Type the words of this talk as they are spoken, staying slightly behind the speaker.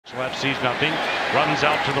Left sees nothing, runs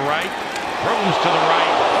out to the right, throws to the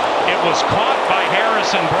right. It was caught by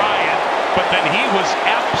Harrison Bryant, but then he was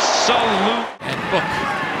absolute. And Book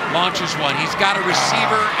launches one. He's got a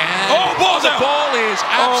receiver, and the ball is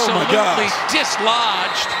absolutely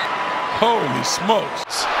dislodged. Holy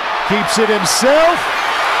smokes. Keeps it himself.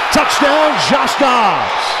 Touchdown, Josh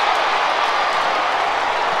Dobbs.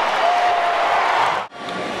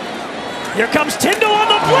 Here comes Tyndall on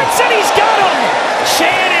the blitz, and he's got him!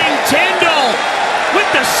 Channing Tyndall with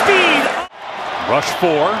the speed. Rush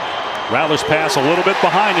 4. Rattler's pass a little bit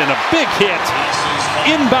behind, and a big hit.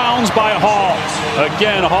 Inbounds by Hall.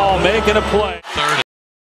 Again, Hall making a play. 3rd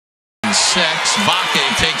and 6. Vake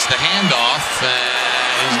takes the handoff,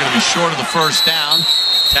 and he's going to be short of the first down.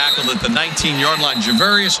 Tackled at the 19-yard line.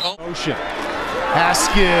 Javarius Motion.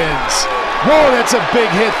 Haskins. Whoa, that's a big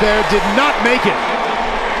hit there. Did not make it.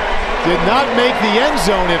 Did not make the end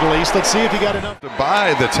zone, at least. Let's see if he got enough.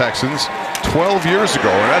 By the Texans 12 years ago,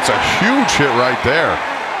 and that's a huge hit right there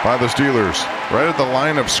by the Steelers, right at the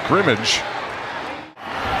line of scrimmage.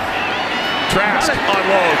 Trask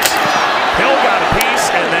unloads. Hill got a piece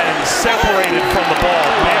and then separated from the ball.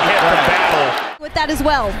 Big hit from Battle. With that as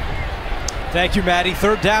well. Thank you, Maddie.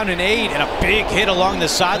 3rd down and 8, and a big hit along the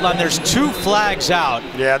sideline. There's 2 flags out.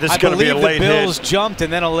 Yeah, this is going to be a late hit. The Bills jumped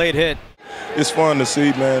and then a late hit. It's fun to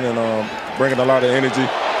see, man, and bringing a lot of energy.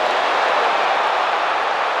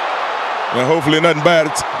 And hopefully nothing bad.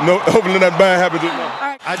 Hopefully nothing bad happens.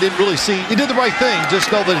 I didn't really see. He did the right thing.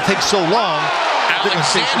 Just know that it takes so long.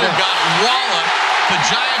 Alexander got walloped. The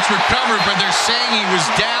Giants recovered, but they're saying he was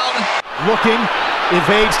down. Looking,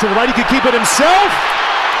 evades to the right. He could keep it himself.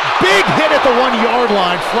 Big hit at the 1-yard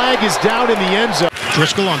line. Flag is down in the end zone.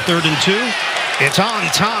 Driscoll on 3rd and 2. It's on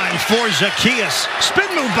time for Zacchaeus. Spin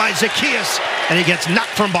move by Zacchaeus, and he gets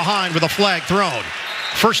knocked from behind with a flag thrown.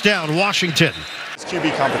 First down, Washington. It's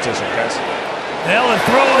QB competition, guys. Hell, a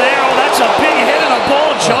throw there. Oh, that's a big hit and a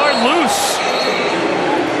ball jarred loose.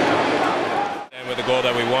 And with the goal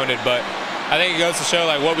that we wanted, but I think it goes to show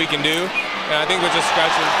like what we can do, and I think we're just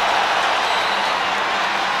scratching.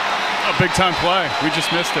 A big-time play. We just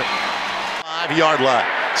missed it. 5-yard line.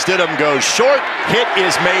 Stidham goes short. Hit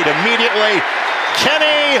is made immediately.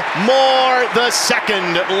 Kenny Moore, the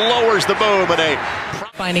second, lowers the boom, and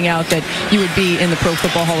Finding out that you would be in the Pro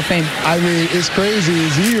Football Hall of Fame. I mean, it's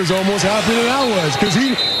crazy. He was almost happier than I was, because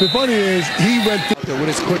the funny is, he went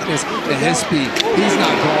with his quickness and his speed. He's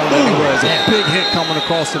not going anywhere. It's a big hit coming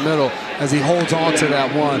across the middle as he holds on to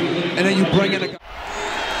that one. And then you bring in a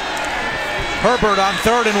Herbert on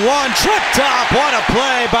 3rd and 1. Trip top. What a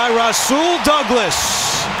play by Rasul Douglas.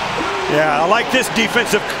 Yeah, I like this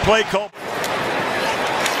defensive play call.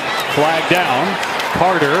 Flag down.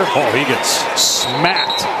 Carter. Oh, he gets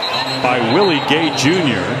smacked by Willie Gay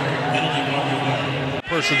Jr.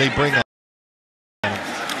 Person they bring up.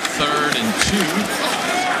 3rd and 2.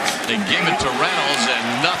 They give it to Reynolds,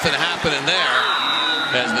 and nothing happening there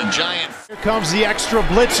as the Giants. Here comes the extra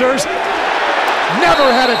blitzers. Never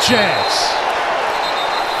had a chance.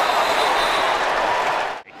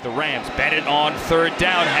 The Rams bet it on 3rd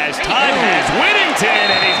down, has time, has Whittington,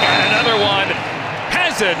 and he's got another one.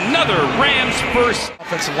 Has another Rams first.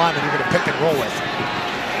 Offensive lineman you're going to pick and roll with.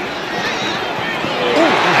 Ooh,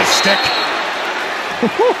 nice stick.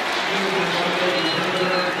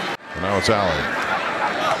 Now it's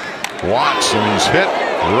Allen. Watts, and he's hit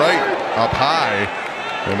right up high,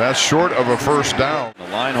 and that's short of a first down. The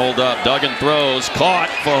line hold up. Duggan throws. Caught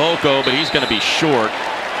for Hoko, but he's going to be short.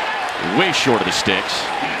 Way short of the sticks.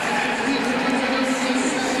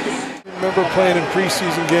 I remember playing in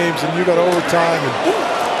preseason games, and you got overtime,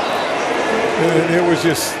 and it was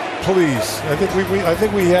just, please. I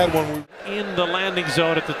think we had one. In the landing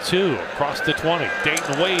zone at the 2, across the 20.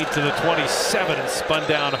 Dayton Wade to the 27 and spun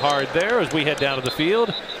down hard there as we head down to the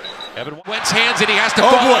field. Wentz hands it, he has to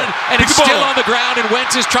fall in, and it's still on the ground, and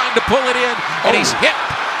Wentz is trying to pull it in, and he's hit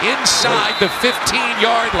inside the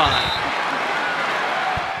 15-yard line.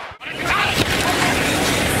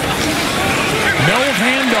 No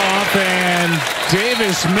handoff, and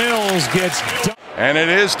Davis Mills gets done. And it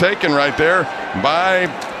is taken right there by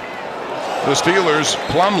the Steelers,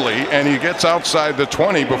 Plumlee, and he gets outside the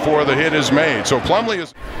 20 before the hit is made. So Plumlee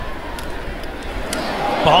is...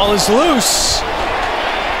 Ball is loose.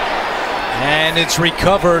 And it's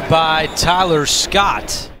recovered by Tyler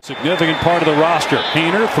Scott. Significant part of the roster.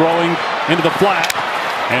 Hayner throwing into the flat.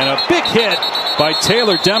 And a big hit by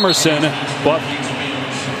Taylor Demerson, but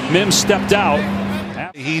Mims stepped out.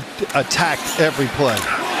 He attacked every play.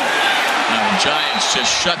 And the Giants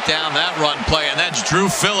just shut down that run play, and that's Drew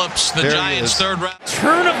Phillips, the Giants' 3rd round.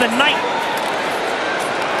 Turn of the night.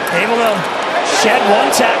 Able to shed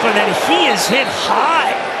one tackle, and then he is hit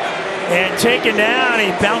high and taken down. He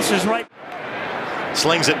bounces right.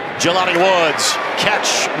 Slings it, Jelani Woods.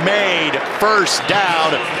 Catch made, first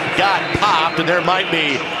down. Got popped, and there might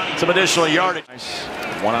be some additional yardage.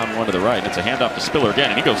 One-on-one to the right. It's a handoff to Spiller again,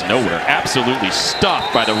 and he goes nowhere. Absolutely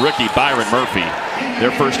stuffed by the rookie Byron Murphy.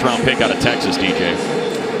 Their first-round pick out of Texas, DJ.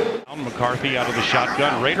 McCarthy out of the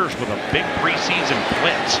shotgun. Raiders with a big preseason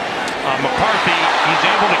blitz. McCarthy, he's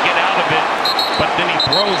able to get out of it, but then he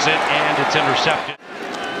throws it, and it's intercepted.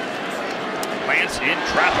 Lance in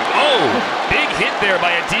traffic. Oh, big hit there by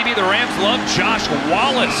a DB. The Rams love Josh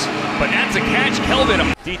Wallace, but that's a catch. Kelvin.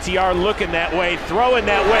 DTR looking that way, throwing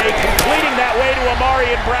that way, completing that way to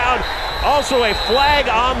Amarian Brown. Also a flag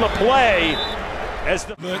on the play. As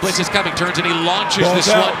the blitz is coming, turns and he launches this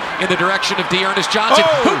one in the direction of Dearness Johnson,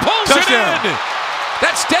 who pulls touchdown. It in.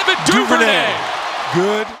 That's Devin Duvernay.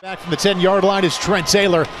 Good. Back from the 10-yard line is Trent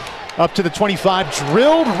Taylor up to the 25,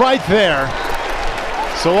 drilled right there.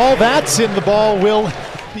 So all that's in the ball will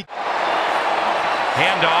be.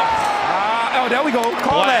 Handoff. Oh, there we go.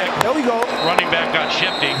 Call that. There we go. Running back got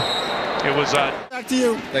shifty. It was back to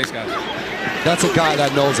you. Thanks, guys. That's a guy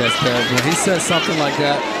that knows us, Kev. When he says something like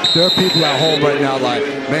that, there are people at home right now like,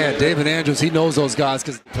 man, David Andrews, he knows those guys.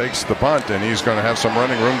 Takes the punt, and he's going to have some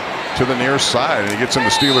running room to the near side, and he gets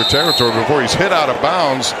into Steeler territory before he's hit out of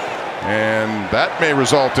bounds, and that may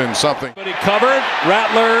result in something. But he covered.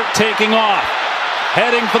 Rattler taking off.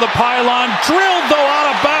 Heading for the pylon. Drilled, though,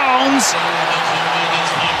 out of bounds.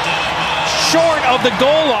 Short of the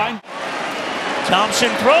goal line. Thompson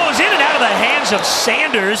throws in and out of the hands of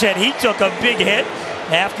Sanders, and he took a big hit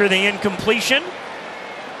after the incompletion.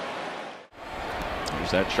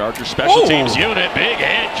 There's that Charger special teams unit. Big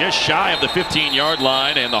hit just shy of the 15-yard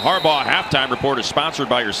line. And the Harbaugh halftime report is sponsored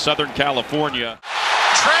by your Southern California.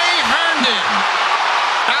 Trey Herndon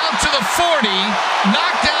out to the 40,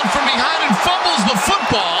 knocked down from behind and fumbles the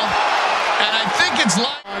football. And I think it's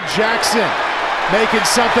Jackson making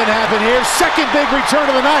something happen here. Second big return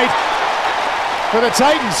of the night for the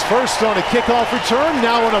Titans. First on a kickoff return,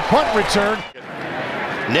 now on a punt return.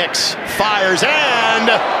 Nix fires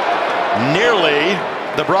and nearly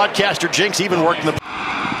the broadcaster jinx even worked the.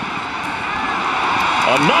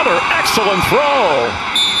 Another excellent throw.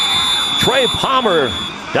 Trey Palmer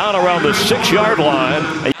down around the 6-yard line.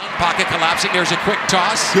 Pocket collapsing. There's a quick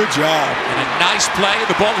toss. Good job. And a nice play.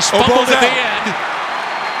 The ball is fumbled at the end.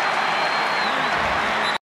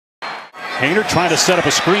 Hayner trying to set up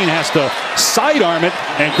a screen, has to sidearm it,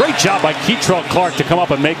 and great job by Keitrell Clark to come up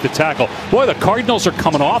and make the tackle. Boy, the Cardinals are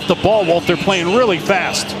coming off the ball, Walt. They're playing really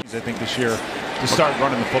fast. I think this year to start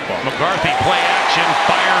running the football. McCarthy play action,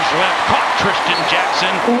 fires left, caught Tristan Jackson,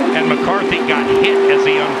 and McCarthy got hit as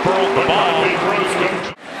he unfurled the ball.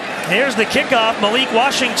 Here's the kickoff. Malik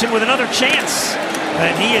Washington with another chance,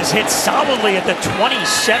 and he is hit solidly at the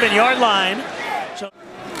 27-yard line.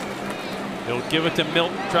 He'll give it to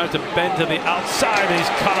Milton, tries to bend to the outside, and he's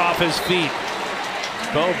cut off his feet.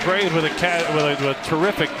 Bo Braid with a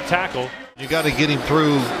terrific tackle. You got to get him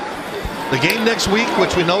through the game next week,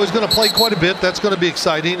 which we know he's going to play quite a bit. That's going to be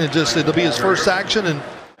exciting, and just it'll be his first action. And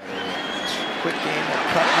quick game,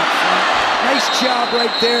 cutting up front. Nice job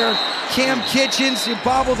right there, Cam Kitchens. You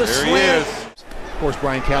bobble the slant. Of course,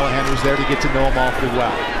 Brian Callahan was there to get to know him awfully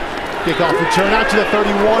well. Kickoff return out to the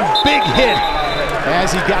 31. Big hit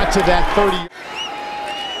as he got to that 30.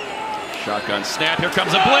 Shotgun snap. Here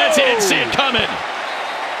comes a blitz. He didn't see it coming.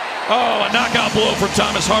 Oh, a knockout blow for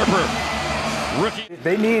Thomas Harper. Rookie.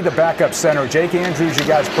 They need a backup center. Jake Andrews, you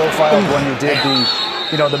guys profiled when you did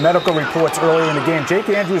the medical reports earlier in the game. Jake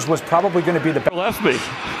Andrews was probably going to be the best. Left me,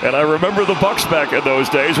 and I remember the Bucs back in those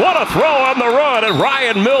days. What a throw on the run, and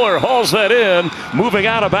Ryan Miller hauls that in, moving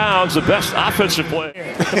out of bounds. The best offensive play.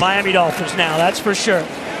 The Miami Dolphins now, that's for sure.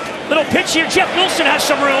 Little pitch here. Jeff Wilson has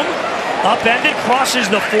some room. Upended, crosses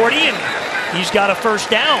the 40, and he's got a first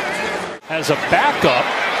down. As a backup,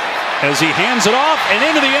 as he hands it off and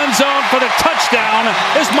into the end zone for the touchdown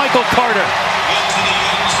is Michael Carter.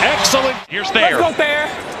 Excellent. Here's Thayer. Let's go Thayer.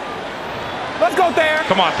 Let's go Thayer.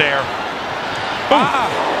 Come on, Thayer.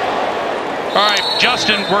 All right,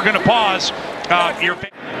 Justin, we're going to pause.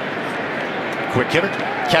 Quick hitter.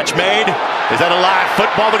 Catch made. Is that a live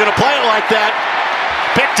football? They're going to play it like that.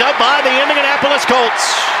 Picked up by the Indianapolis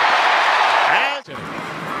Colts.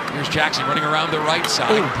 Here's Jackson running around the right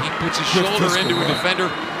side. He puts his shoulder into a defender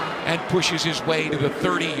and pushes his way to the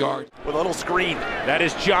 30-yard. With a little screen. That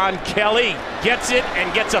is John Kelly. Gets it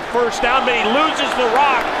and gets a first down, but he loses the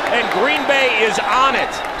rock, and Green Bay is on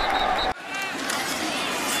it.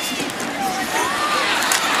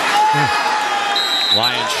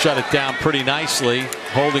 Lions shut it down pretty nicely,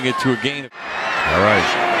 holding it to a gain. All right.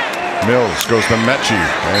 Mills goes to Mechie,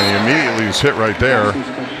 and he immediately is hit right there.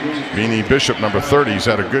 Beanie Bishop, number 30, he's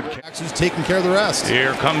had a good catch. He's taking care of the rest.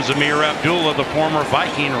 Here comes Amir Abdullah, the former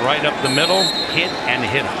Viking, right up the middle. Hit and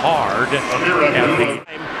hit hard.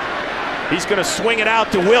 He's going to swing it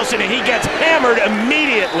out to Wilson, and he gets hammered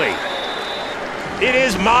immediately. It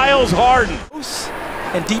is Miles Harden.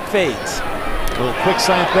 And deep fades. A little quick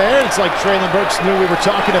slant there. It's like Traylon Burks knew we were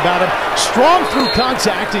talking about him. Strong through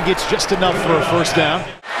contact and gets just enough for a first down.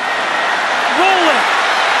 Rolling.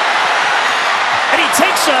 And he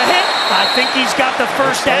takes a hit. I think he's got the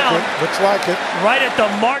first down. Looks like it. Right at the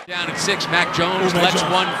mark. Down at 6, Mac Jones lets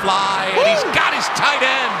one fly, and he's got his tight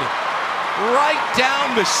end right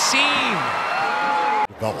down the seam.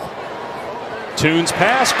 Tunes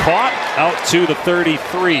pass caught out to the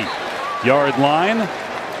 33-yard line.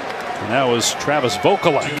 And that was Travis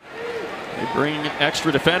Vokalek. They bring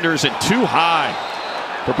extra defenders and too high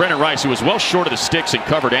for Brennan Rice, who was well short of the sticks and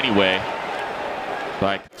covered anyway.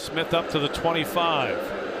 Smith up to the 25.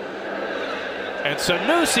 And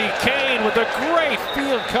Sanusi Kane with a great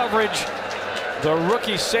field coverage. The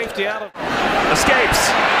rookie safety out of Escapes.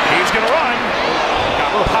 He's going to run.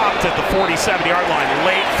 Got popped at the 47-yard line.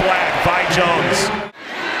 Late flag by Jones.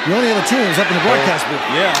 You only have a team that's up in the broadcast booth.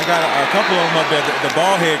 Yeah, I got a couple of them up there. The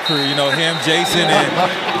ball head crew, you know, him, Jason, and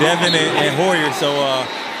Devin and Hoyer. So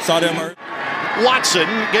saw them. Watson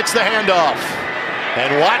gets the handoff.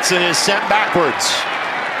 And Watson is sent backwards.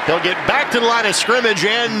 He'll get back to the line of scrimmage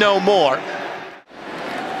and no more.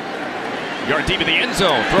 Yard deep in the end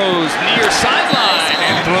zone. Throws near sideline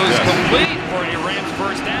and throws complete for your Rams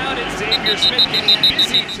first down. And Xavier Smith getting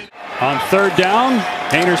busy. On third down,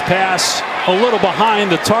 Hayner's pass a little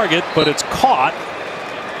behind the target, but it's caught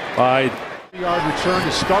by... Yard return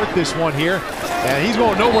to start this one here. And he's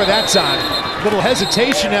going nowhere that time. Little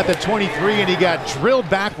hesitation at the 23, and he got drilled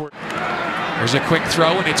backward. There's a quick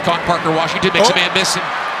throw, and it's caught. Parker Washington makes a man miss, and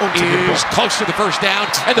he was close to the first down,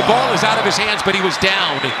 and the ball is out of his hands, but he was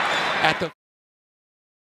down at the...